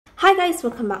Hi guys,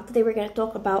 welcome back. Today we're going to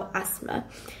talk about asthma.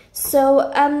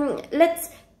 So let's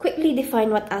quickly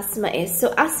define what asthma is.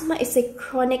 So asthma is a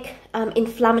chronic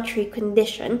inflammatory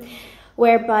condition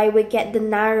whereby we get the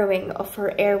narrowing of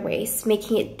our airways,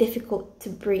 making it difficult to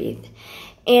breathe.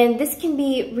 And this can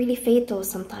be really fatal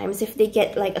sometimes if they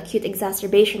get like acute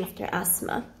exacerbation of their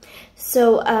asthma.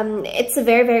 So it's a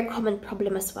very common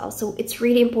problem as well. So it's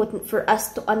really important for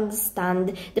us to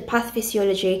understand the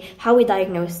pathophysiology, how we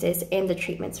diagnose this, and the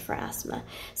treatments for asthma.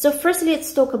 So firstly,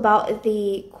 let's talk about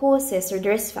the causes or the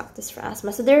risk factors for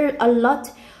asthma. So there are a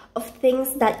lot of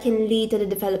things that can lead to the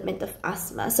development of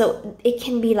asthma. So it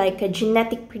can be like a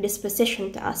genetic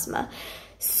predisposition to asthma.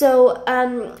 So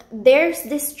there's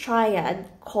this triad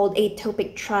called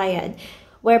atopic triad,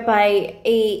 whereby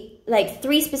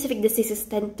three specific diseases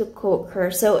tend to co-occur.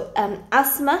 So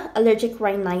asthma, allergic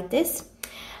rhinitis,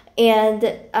 and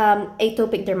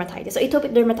atopic dermatitis. So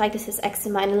atopic dermatitis is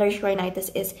eczema and allergic rhinitis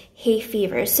is hay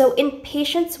fever. So in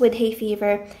patients with hay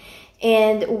fever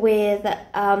and with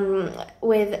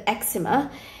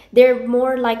eczema, they're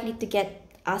more likely to get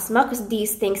asthma because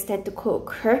these things tend to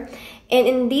co-occur. And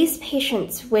in these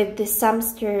patients with this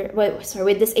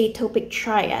atopic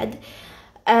triad,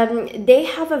 they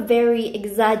have a very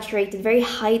exaggerated, very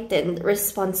heightened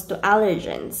response to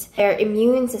allergens. Their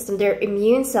immune system, their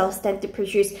immune cells tend to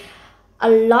produce a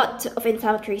lot of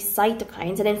inflammatory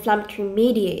cytokines and inflammatory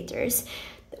mediators,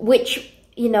 which,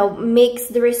 you know, makes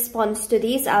the response to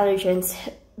these allergens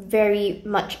very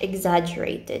much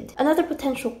exaggerated. Another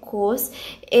potential cause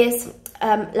is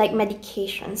like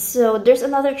medication. So there's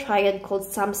another triad called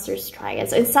Samster's triad.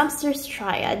 So in Samster's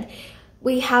triad,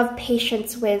 we have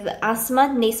patients with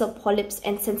asthma, nasal polyps,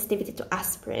 and sensitivity to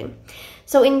aspirin.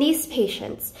 So in these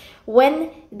patients,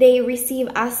 when they receive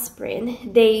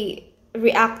aspirin, they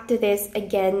react to this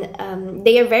again.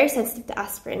 They are very sensitive to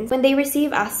aspirin. When they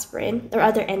receive aspirin or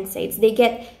other NSAIDs, they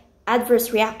get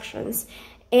adverse reactions,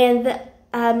 and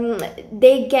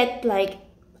they get like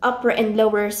upper and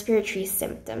lower respiratory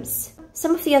symptoms.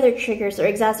 Some of the other triggers or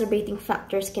exacerbating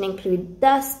factors can include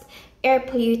dust, air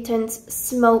pollutants,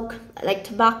 smoke, like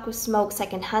tobacco smoke,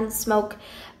 secondhand smoke,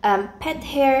 pet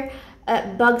hair,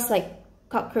 bugs like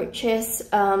cockroaches,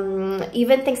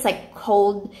 even things like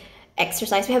cold,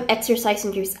 exercise. We have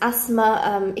exercise-induced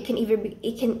asthma. It can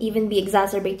even be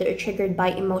exacerbated or triggered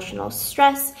by emotional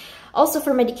stress. Also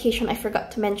for medication, I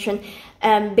forgot to mention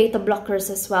beta blockers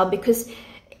as well, because,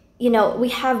 you know, we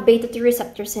have beta-2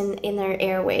 receptors in our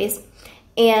airways,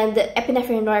 and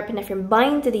epinephrine and norepinephrine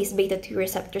bind to these beta-2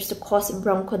 receptors to cause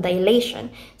bronchodilation.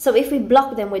 So if we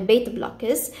block them with beta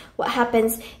blockers, what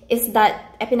happens is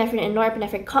that epinephrine and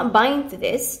norepinephrine can't bind to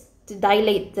this to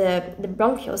dilate the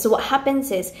bronchiole. So what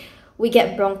happens is we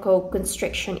get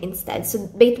bronchoconstriction instead. So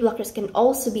beta blockers can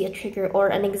also be a trigger or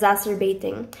an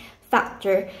exacerbating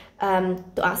factor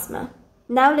to asthma.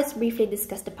 Now let's briefly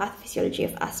discuss the pathophysiology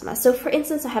of asthma. So for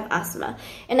instance, I have asthma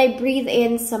and I breathe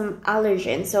in some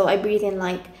allergens. So I breathe in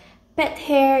like pet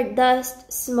hair, dust,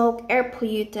 smoke, air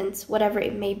pollutants, whatever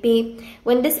it may be.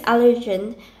 When this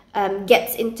allergen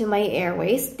gets into my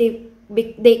airways,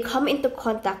 they come into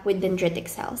contact with dendritic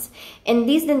cells. And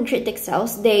these dendritic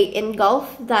cells, they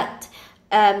engulf that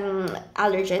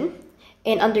allergen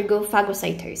and undergo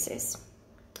phagocytosis.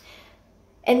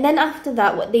 And then after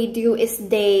that, what they do is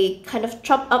they kind of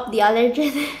chop up the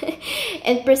allergen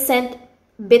and present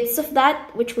bits of that,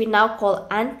 which we now call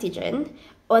antigen,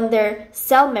 on their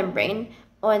cell membrane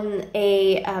on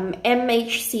a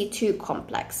MHC2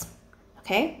 complex.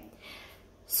 Okay?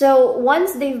 So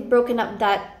once they've broken up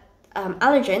that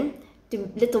allergen to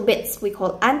little bits we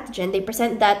call antigen, they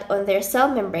present that on their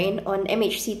cell membrane on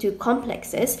MHC2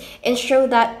 complexes and show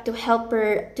that to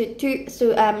helper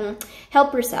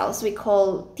cells we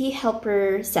call T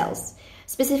helper cells,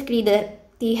 specifically the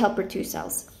T helper 2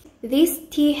 cells. These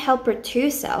T helper 2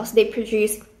 cells, they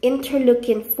produce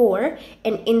interleukin 4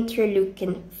 and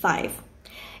interleukin 5.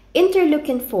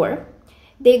 Interleukin 4,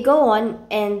 they go on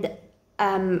and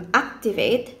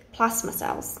activate plasma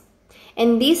cells.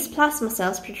 And these plasma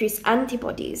cells produce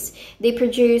antibodies. They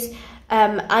produce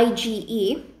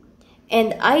IgE,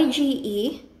 and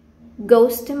IgE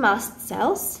goes to mast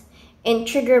cells and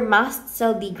trigger mast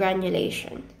cell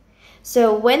degranulation.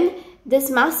 So when this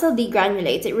mast cell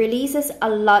degranulates, it releases a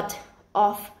lot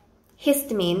of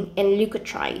histamine and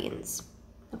leukotrienes.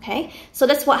 Okay, so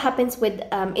that's what happens with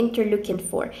interleukin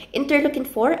 4. Interleukin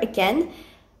 4, again,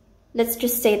 let's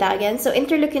just say that again. So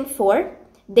interleukin 4,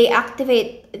 they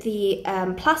activate the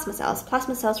plasma cells.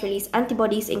 Plasma cells release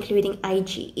antibodies including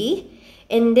IgE,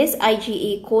 and this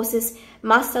IgE causes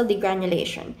mast cell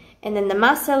degranulation. And then the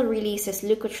mast cell releases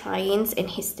leukotrienes and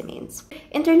histamines.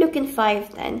 Interleukin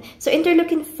 5 then. So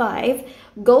interleukin 5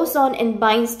 goes on and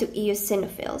binds to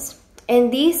eosinophils.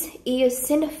 And these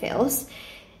eosinophils,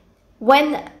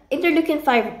 when interleukin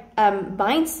 5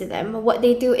 binds to them, what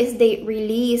they do is they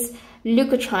release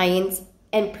leukotrienes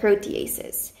and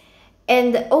proteases.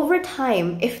 And over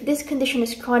time, if this condition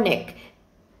is chronic,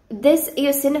 this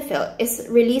eosinophil is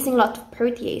releasing a lot of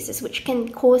proteases, which can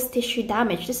cause tissue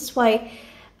damage. This is why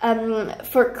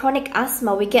for chronic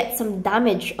asthma, we get some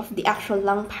damage of the actual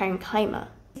lung parenchyma.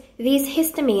 These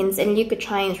histamines and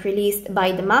leukotrienes released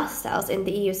by the mast cells and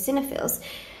the eosinophils,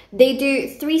 they do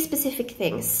 3 specific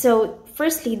things. So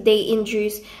firstly, they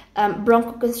induce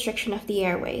bronchoconstriction of the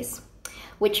airways,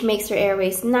 which makes your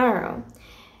airways narrow.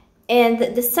 And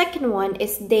the second one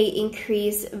is they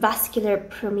increase vascular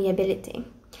permeability.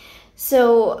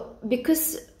 So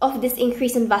because of this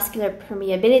increase in vascular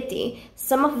permeability,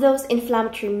 some of those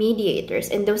inflammatory mediators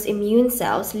and those immune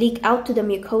cells leak out to the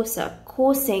mucosa,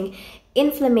 causing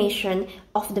inflammation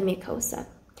of the mucosa.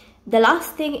 The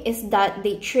last thing is that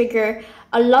they trigger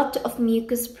a lot of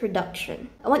mucus production.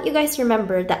 I want you guys to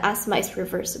remember that asthma is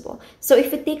reversible. So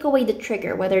if we take away the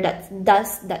trigger, whether that's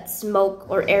dust, that's smoke,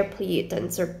 or air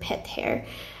pollutants, or pet hair,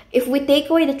 if we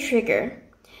take away the trigger,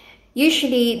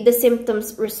 usually the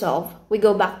symptoms resolve, we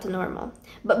go back to normal.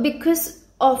 But because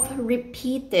of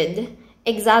repeated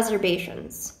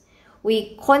exacerbations,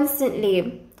 we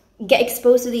constantly get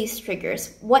exposed to these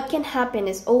triggers. What can happen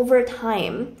is over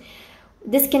time,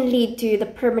 this can lead to the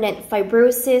permanent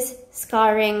fibrosis,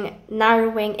 scarring,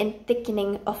 narrowing, and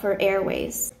thickening of our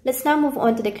airways. Let's now move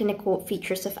on to the clinical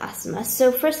features of asthma.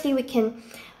 So firstly, we can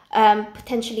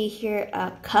potentially hear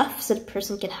a cough, so the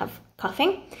person can have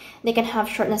coughing. They can have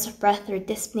shortness of breath or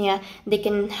dyspnea. They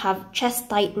can have chest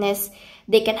tightness.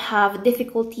 They can have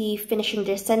difficulty finishing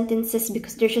their sentences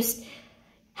because they're just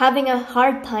having a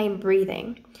hard time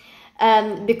breathing.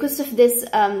 Because of this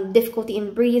difficulty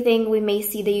in breathing, we may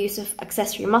see the use of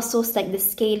accessory muscles like the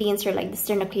scalenes or like the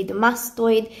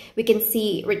sternocleidomastoid. We can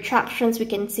see retractions. We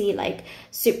can see like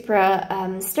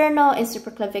suprasternal and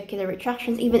supraclavicular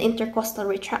retractions, even intercostal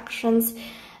retractions.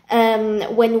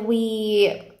 When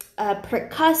we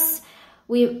percuss,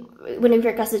 when we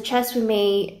percuss the chest, we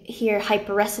may hear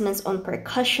hyperresonance on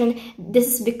percussion.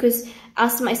 This is because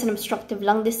asthma is an obstructive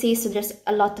lung disease, so there's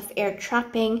a lot of air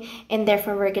trapping, and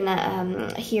therefore we're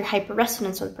gonna hear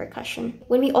hyperresonance on percussion.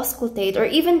 When we auscultate, or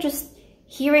even just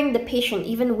hearing the patient,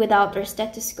 even without our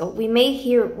stethoscope, we may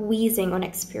hear wheezing on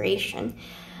expiration.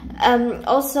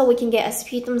 Also, we can get a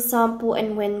sputum sample,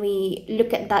 and when we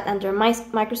look at that under a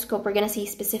microscope, we're gonna see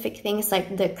specific things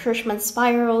like the Kirschmann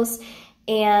spirals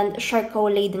and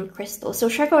Charcot-Leyden crystals. So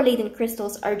Charcot-Leyden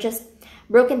crystals are just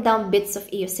broken down bits of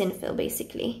eosinophil,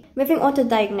 basically. Moving on to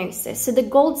diagnosis. So the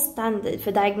gold standard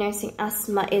for diagnosing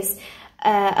asthma is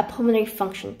a pulmonary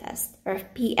function test, or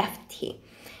PFT.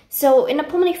 So in a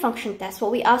pulmonary function test,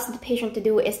 what we ask the patient to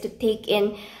do is to take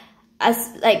in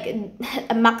as like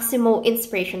a maximal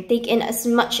inspiration, take in as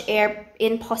much air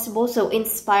in possible, so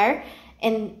inspire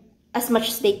and as much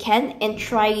as they can, and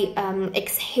try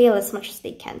exhale as much as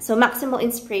they can. So maximal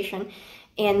inspiration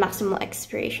and maximal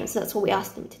expiration. So that's what we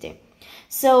ask them to do.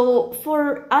 So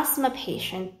for asthma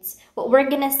patients, what we're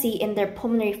gonna see in their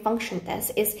pulmonary function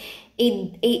test is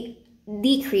a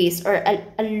decrease or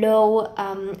a low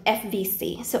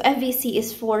FVC. So FVC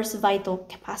is forced vital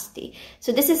capacity.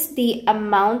 So this is the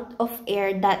amount of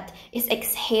air that is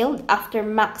exhaled after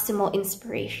maximal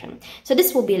inspiration. So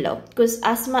this will be low because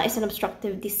asthma is an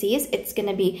obstructive disease. It's going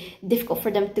to be difficult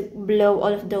for them to blow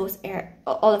all of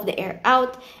the air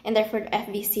out, and therefore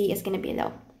FVC is going to be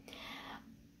low.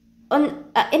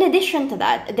 In addition to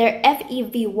that, their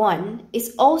FEV1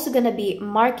 is also going to be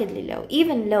markedly low,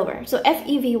 even lower. So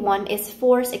FEV1 is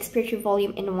forced expiratory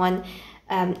volume in 1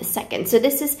 second. So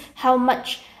this is how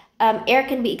much air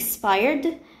can be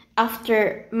expired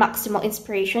after maximal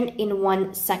inspiration in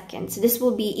 1 second. So this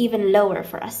will be even lower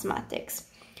for asthmatics.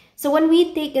 So when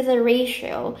we take the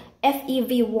ratio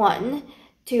FEV1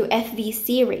 to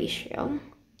FVC ratio,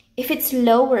 if it's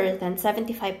lower than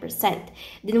 75%,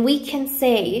 then we can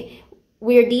say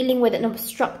we're dealing with an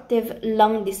obstructive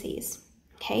lung disease,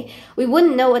 okay? We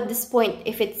wouldn't know at this point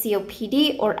if it's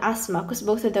COPD or asthma because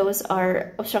both of those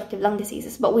are obstructive lung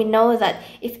diseases, but we know that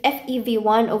if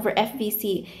FEV1 over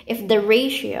FVC, if the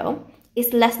ratio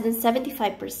is less than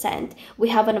 75%, we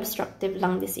have an obstructive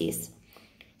lung disease.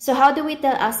 So how do we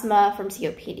tell asthma from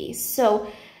COPD? So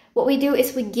what we do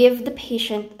is we give the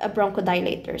patient a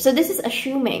bronchodilator. So this is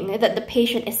assuming that the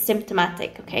patient is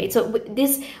symptomatic, okay? So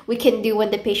this we can do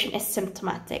when the patient is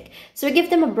symptomatic. So we give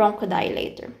them a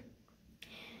bronchodilator.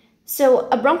 So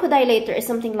a bronchodilator is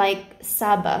something like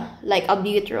SABA, like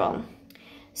albuterol.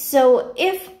 So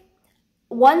if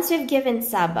once we've given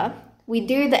SABA, we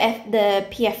do the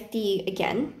PFT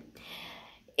again.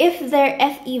 If their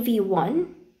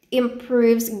FEV1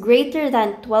 improves greater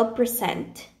than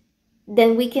 12%,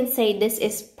 then we can say this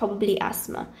is probably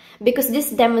asthma, because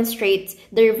this demonstrates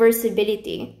the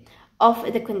reversibility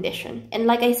of the condition. And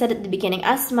like I said at the beginning,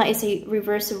 asthma is a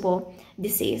reversible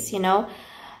disease, you know.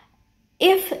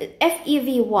 If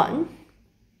FEV1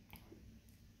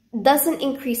 doesn't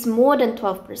increase more than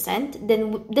 12%,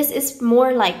 then this is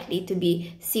more likely to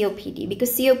be COPD,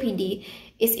 because COPD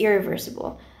is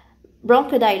irreversible.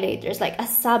 Bronchodilators like a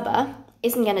SABA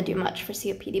isn't going to do much for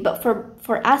COPD, but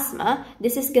for asthma,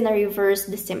 this is going to reverse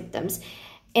the symptoms,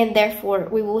 and therefore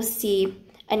we will see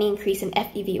an increase in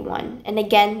FEV1. And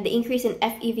again, the increase in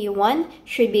FEV1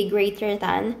 should be greater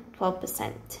than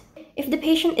 12%. If the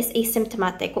patient is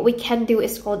asymptomatic, what we can do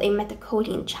is called a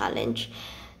methacholine challenge.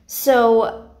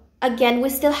 So again, we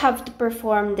still have to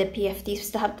perform the PFTs, we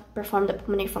still have to perform the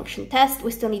pulmonary function test,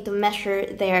 we still need to measure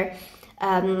their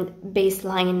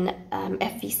baseline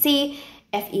FVC,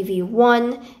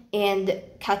 FEV1, and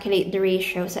calculate the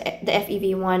ratio, so the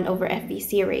FEV1 over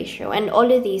FVC ratio, and all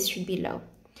of these should be low.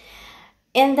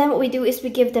 And then what we do is we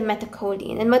give them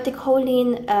methacholine, and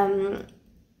methacholine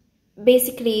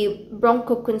basically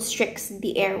bronchoconstricts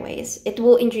the airways. It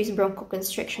will induce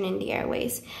bronchoconstriction in the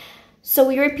airways. So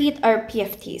we repeat our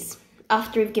PFTs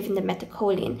after we've given the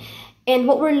methacholine. And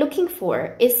what we're looking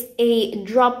for is a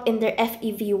drop in their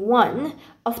FEV1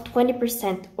 of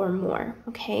 20% or more,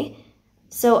 okay?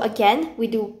 So again, we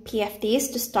do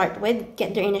PFTs to start with,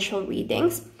 get their initial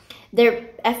readings. Their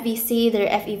FVC, their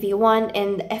FEV1,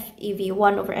 and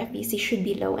FEV1 over FVC should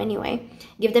be low anyway.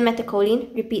 Give them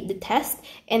methacholine, repeat the test,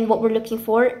 and what we're looking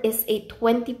for is a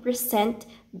 20%,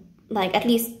 like at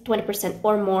least 20%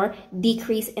 or more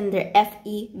decrease in their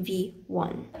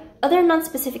FEV1. Other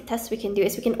non-specific tests we can do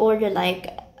is we can order like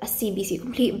a CBC,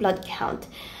 complete blood count.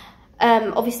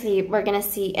 Obviously, we're gonna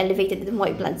see elevated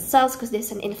white blood cells because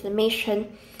there's an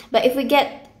inflammation. But if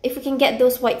we can get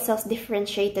those white cells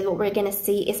differentiated, what we're gonna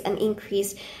see is an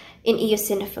increase in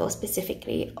eosinophils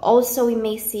specifically. Also, we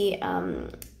may see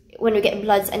when we get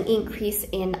bloods, an increase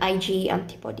in IgE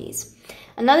antibodies.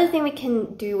 Another thing we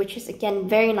can do, which is again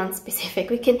very non-specific,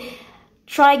 we can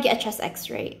try get a chest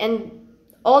X-ray, and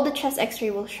all the chest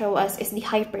X-ray will show us is the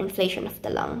hyperinflation of the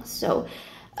lung. So,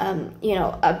 you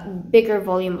know, a bigger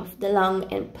volume of the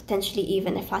lung and potentially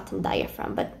even a flattened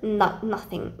diaphragm, but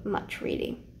nothing much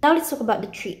really. Now let's talk about the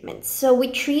treatment. So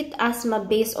we treat asthma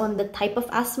based on the type of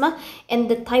asthma, and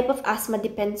the type of asthma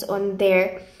depends on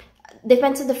the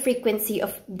frequency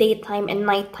of daytime and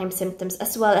nighttime symptoms,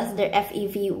 as well as their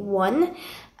FEV1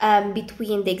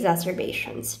 between the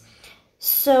exacerbations.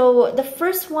 So the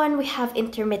first one, we have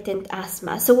intermittent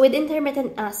asthma. So with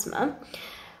intermittent asthma,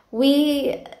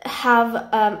 we have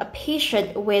a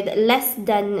patient with less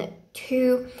than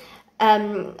 2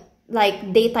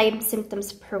 like daytime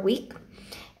symptoms per week,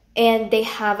 and they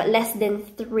have less than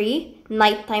 3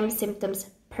 nighttime symptoms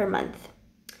per month.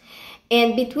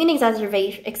 And between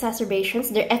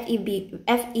exacerbations, their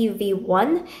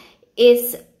FEV1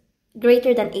 is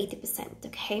greater than 80%,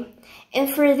 okay? And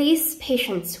for these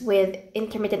patients with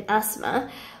intermittent asthma,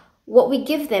 what we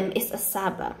give them is a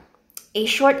SABA, a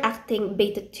short-acting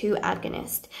beta-2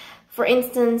 agonist, for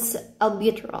instance,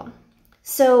 albuterol.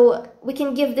 So we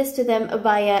can give this to them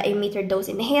via a metered dose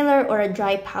inhaler or a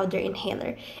dry powder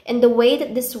inhaler. And the way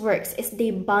that this works is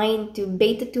they bind to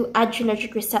beta-2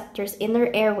 adrenergic receptors in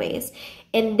their airways,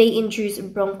 and they induce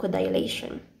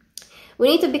bronchodilation. We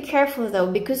need to be careful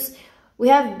though, because we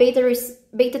have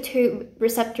beta-2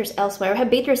 receptors elsewhere. We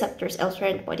have beta receptors elsewhere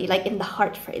in the body, like in the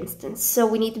heart, for instance. So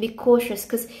we need to be cautious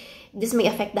because this may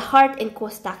affect the heart and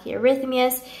cause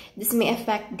tachyarrhythmias. This may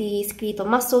affect the skeletal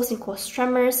muscles and cause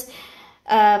tremors.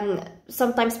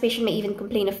 Sometimes patients may even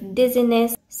complain of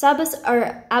dizziness. SABAs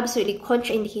are absolutely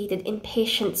contraindicated in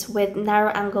patients with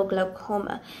narrow-angle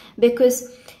glaucoma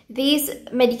because these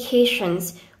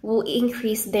medications will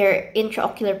increase their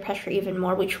intraocular pressure even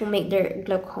more, which will make their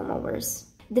glaucoma worse.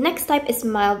 The next type is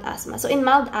mild asthma. So in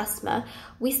mild asthma,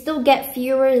 we still get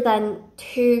fewer than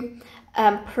 2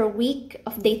 per week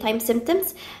of daytime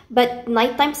symptoms, but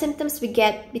nighttime symptoms we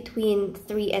get between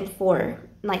 3 and 4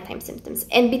 nighttime symptoms.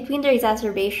 And between their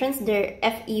exacerbations, their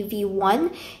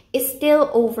FEV1 is still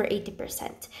over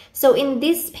 80%. So in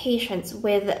these patients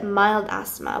with mild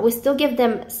asthma, we still give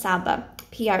them SABA,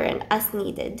 PRN as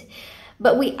needed,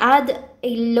 but we add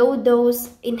a low-dose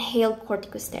inhaled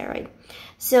corticosteroid.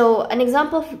 So an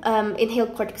example of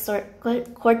inhaled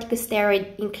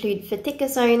corticosteroid include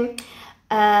fluticasone,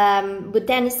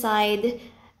 Budesonide,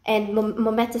 and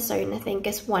mometasone, I think,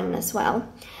 is one as well.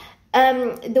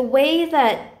 The way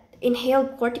that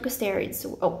inhaled corticosteroids,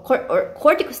 or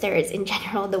corticosteroids in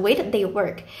general, the way that they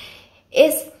work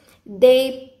is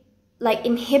they like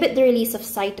inhibit the release of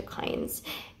cytokines,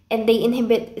 and they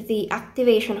inhibit the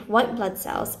activation of white blood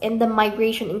cells and the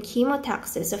migration and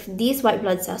chemotaxis of these white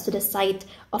blood cells to the site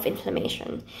of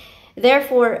inflammation.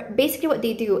 Therefore, basically what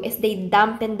they do is they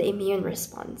dampen the immune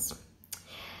response.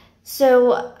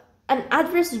 So an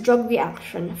adverse drug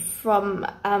reaction from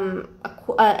an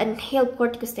inhaled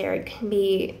corticosteroid can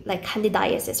be like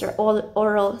candidiasis or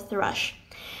oral thrush.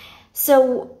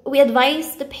 So we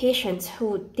advise the patients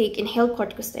who take inhaled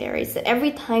corticosteroids that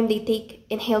every time they take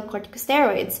inhaled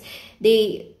corticosteroids,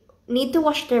 they need to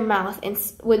wash their mouth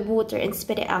with water and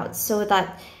spit it out, so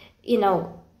that, you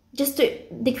know, just to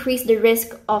decrease the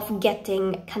risk of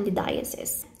getting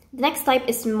candidiasis. The next type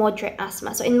is moderate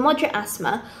asthma. So in moderate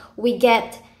asthma, we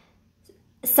get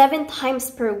 7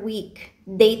 times per week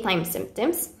daytime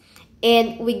symptoms,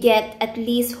 and we get at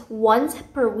least once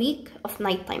per week of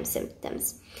nighttime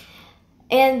symptoms.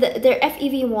 And their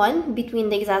FEV1 between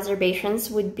the exacerbations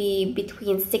would be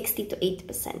between 60 to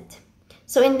 80%.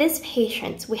 So in these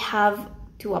patients, we have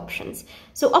 2 options.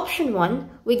 So option one,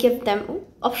 we give them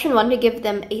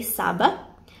a SABA,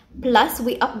 plus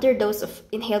we up their dose of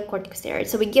inhaled corticosteroids.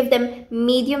 So we give them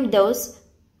medium dose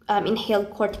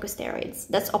inhaled corticosteroids.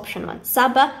 That's option one.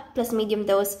 SABA plus medium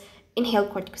dose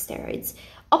inhaled corticosteroids.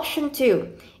 Option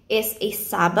two is a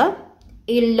SABA,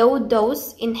 a low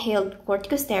dose inhaled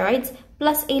corticosteroids,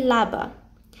 plus a LABA.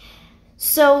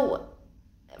 So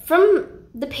from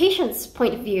the patient's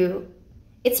point of view,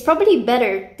 it's probably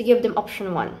better to give them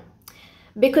option one,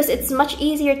 because it's much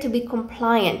easier to be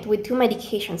compliant with 2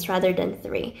 medications rather than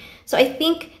 3. So I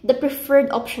think the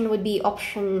preferred option would be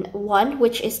option one,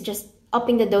 which is just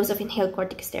upping the dose of inhaled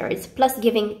corticosteroids plus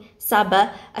giving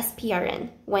SABA as PRN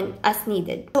when as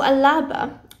needed. So a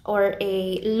LABA, or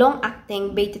a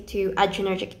long-acting beta-2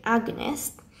 adrenergic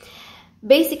agonist,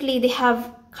 basically they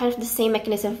have kind of the same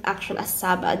mechanism of action as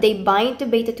SABA. They bind to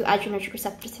beta-2 adrenergic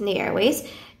receptors in the airways,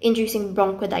 inducing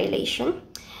bronchodilation.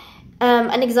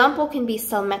 An example can be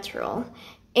salmeterol,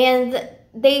 and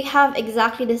they have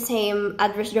exactly the same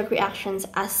adverse drug reactions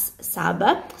as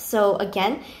SABA. So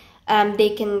again, they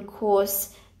can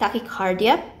cause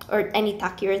tachycardia or any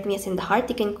tachyarrhythmias in the heart.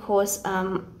 They can cause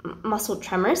muscle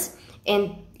tremors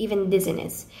and even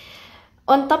dizziness.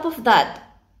 On top of that,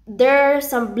 there are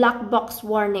some black box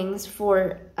warnings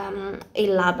for a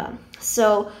LABA.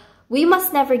 So we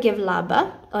must never give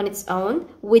LABA on its own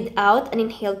without an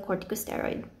inhaled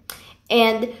corticosteroid.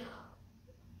 And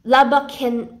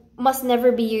LABA must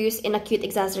never be used in acute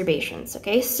exacerbations,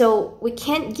 okay? So we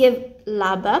can't give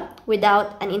LABA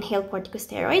without an inhaled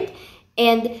corticosteroid,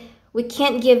 and we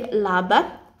can't give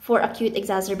LABA for acute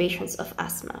exacerbations of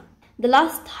asthma. The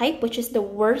last type, which is the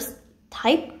worst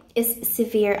type, is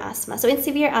severe asthma. So in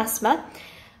severe asthma,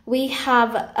 we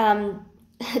have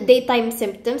daytime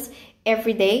symptoms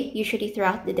every day, usually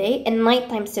throughout the day, and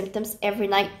nighttime symptoms every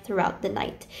night throughout the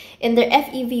night. And their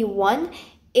FEV1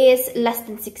 is less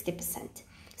than 60%.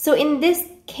 So in this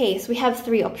case, we have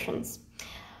 3 options,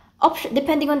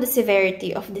 depending on the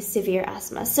severity of the severe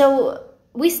asthma. So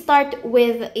we start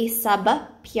with a SABA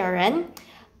PRN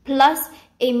plus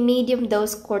a medium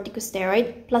dose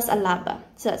corticosteroid plus a LABA.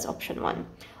 So that's option 1.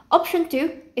 Option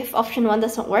 2, if option 1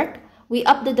 doesn't work, we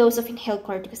up the dose of inhaled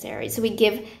corticosteroids. So we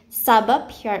give SABA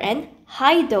PRN,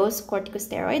 high dose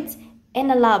corticosteroids,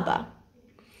 and a LABA.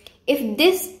 If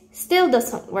this still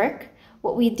doesn't work,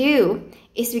 what we do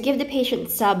is we give the patient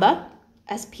SABA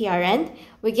as PRN,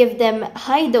 we give them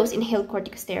high dose inhaled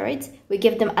corticosteroids, we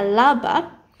give them a LABA,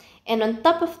 and on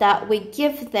top of that, we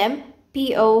give them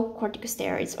PO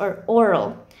corticosteroids, or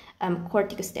oral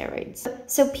corticosteroids.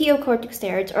 So PO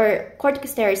corticosteroids, or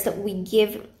corticosteroids that we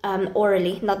give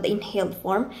orally, not the inhaled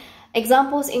form.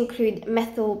 Examples include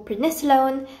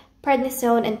methylprednisolone,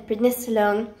 prednisone, and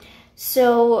prednisolone.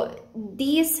 So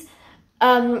these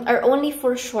are only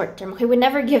for short term. Okay, we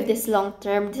never give this long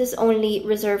term. This is only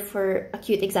reserved for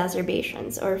acute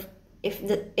exacerbations, or if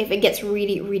it gets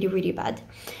really bad.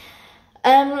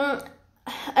 And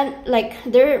like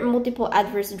there are multiple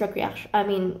adverse drug reactions.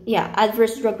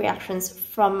 Adverse drug reactions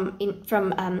from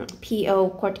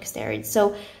PO corticosteroids.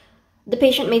 So the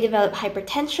patient may develop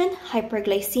hypertension,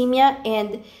 hyperglycemia,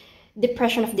 and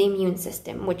depression of the immune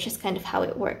system, which is kind of how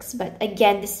it works. But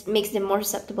again, this makes them more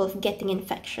susceptible of getting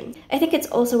infection. I think it's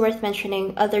also worth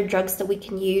mentioning other drugs that we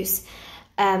can use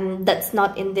that's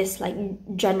not in this like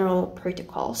general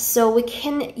protocol. So we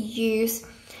can use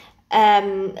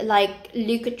like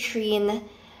leukotriene,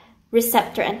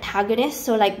 receptor antagonist,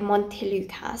 so like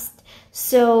montelukast.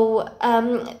 So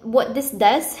what this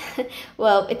does,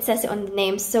 well, it says it on the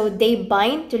name. So they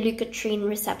bind to leukotriene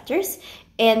receptors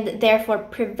and therefore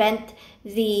prevent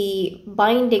the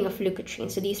binding of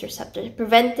leukotriene. So these receptors,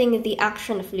 preventing the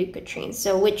action of leukotrienes.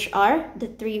 So which are the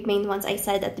three main ones I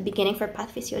said at the beginning for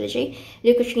pathophysiology.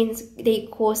 Leukotrienes, they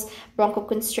cause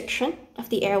bronchoconstriction of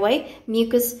the airway,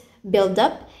 mucus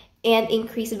buildup, and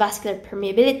increased vascular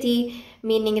permeability,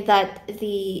 meaning that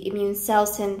the immune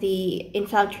cells and the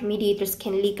inflammatory mediators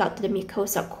can leak out to the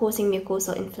mucosa, causing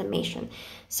mucosal inflammation.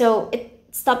 So it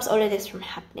stops all of this from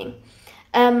happening.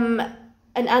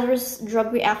 An adverse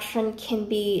drug reaction can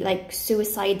be like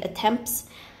suicide attempts.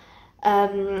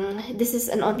 This is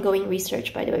an ongoing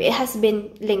research, by the way. It has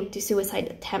been linked to suicide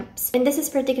attempts. And this is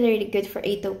particularly good for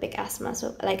atopic asthma,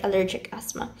 so like allergic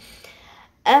asthma.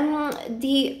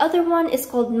 The other one is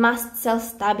called mast cell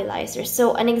stabilizer.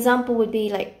 So an example would be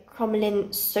like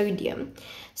cromolyn sodium.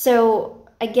 So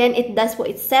again, it does what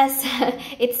it says.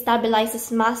 It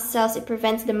stabilizes mast cells. It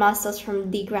prevents the mast cells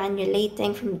from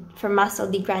degranulating, from mast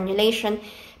cell degranulation,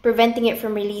 preventing it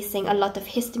from releasing a lot of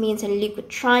histamines and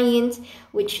leukotrienes,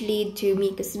 which lead to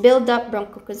mucus buildup,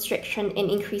 bronchoconstriction, and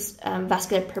increased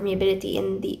vascular permeability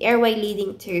in the airway,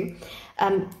 leading to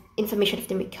inflammation of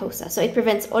the mucosa. So it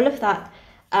prevents all of that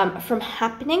from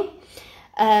happening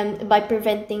by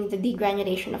preventing the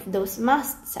degranulation of those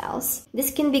mast cells.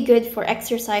 This can be good for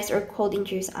exercise or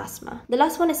cold-induced asthma. The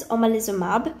last one is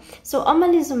omalizumab. So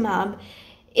omalizumab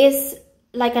is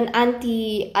like an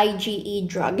anti-IgE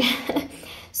drug.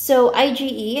 So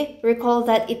IgE, recall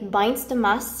that it binds to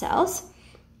mast cells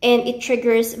and it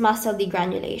triggers mast cell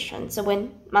degranulation. So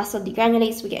when mast cell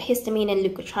degranulates, we get histamine and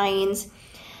leukotrienes.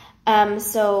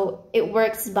 So it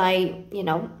works by, you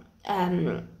know,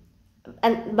 and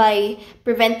by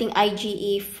preventing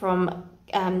IgE from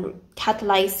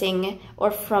catalyzing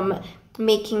or from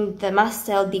making the mast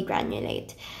cell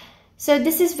degranulate. So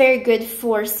this is very good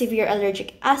for severe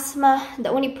allergic asthma. The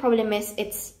only problem is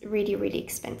it's really, really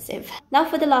expensive. Now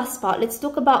for the last part, let's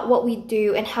talk about what we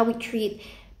do and how we treat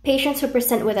patients who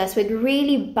present with us with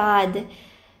really bad,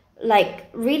 like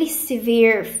really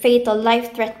severe, fatal,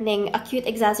 life-threatening acute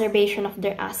exacerbation of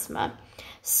their asthma.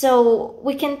 So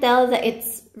we can tell that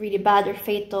it's really bad or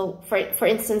fatal, for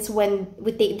instance, when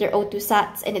we take their O2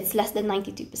 sats and it's less than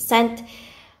 92%.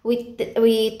 We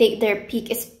take their peak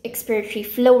expiratory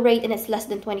flow rate and it's less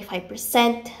than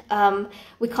 25%.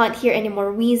 We can't hear any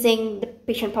more wheezing. The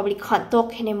patient probably can't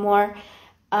talk anymore.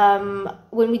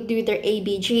 When we do their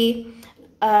ABG,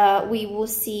 we will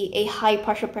see a high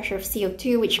partial pressure of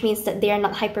CO2, which means that they are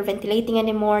not hyperventilating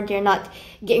anymore. They're not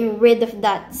getting rid of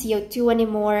that CO2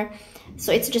 anymore.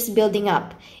 So it's just building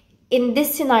up. In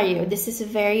this scenario, this is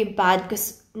very bad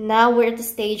because now we're at the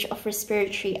stage of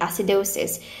respiratory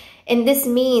acidosis. And this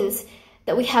means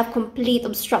that we have complete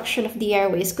obstruction of the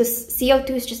airways because CO2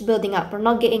 is just building up. We're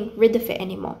not getting rid of it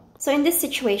anymore. So in this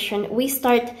situation, we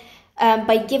start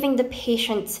by giving the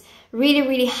patients really,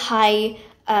 really high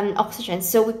oxygen.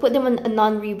 So we put them on a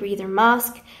non-rebreather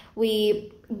mask.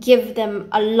 We give them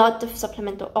a lot of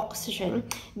supplemental oxygen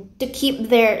to keep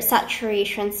their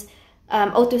saturations,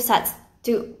 O2 sats,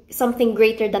 to something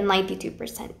greater than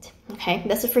 92%. Okay,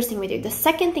 that's the first thing we do. The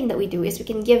second thing that we do is we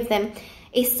can give them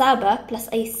a SABA plus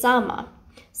a SAMA.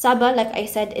 SABA, like I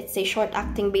said, it's a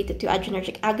short-acting beta-2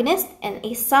 adrenergic agonist, and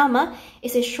a SAMA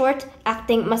is a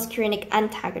short-acting muscarinic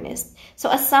antagonist. So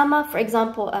a SAMA, for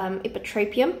example,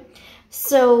 ipratropium,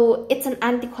 so it's an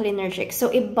anticholinergic. So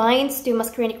it binds to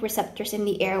muscarinic receptors in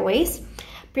the airways,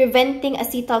 preventing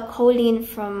acetylcholine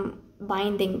from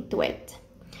binding to it.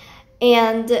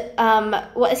 And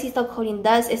what acetylcholine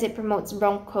does is it promotes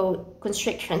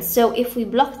bronchoconstriction. So if we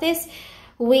block this,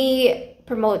 we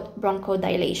promote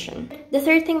bronchodilation. The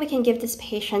third thing we can give these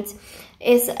patients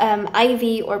is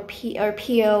IV or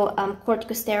PO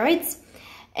corticosteroids.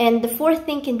 And the fourth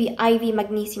thing can be IV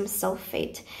magnesium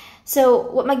sulfate.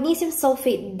 So what magnesium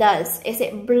sulfate does is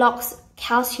it blocks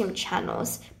calcium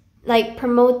channels, like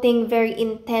promoting very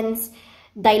intense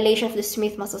dilation of the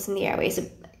smooth muscles in the airways. So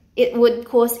it would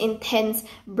cause intense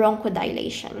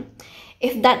bronchodilation.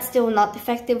 If that's still not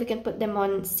effective, we can put them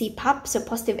on CPAP, so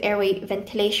positive airway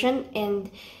ventilation. And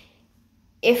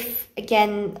if,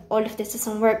 again, all of this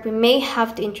doesn't work, we may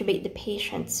have to intubate the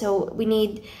patient. So we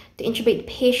need to intubate the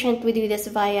patient. We do this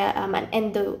via an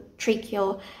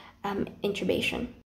endotracheal intubation.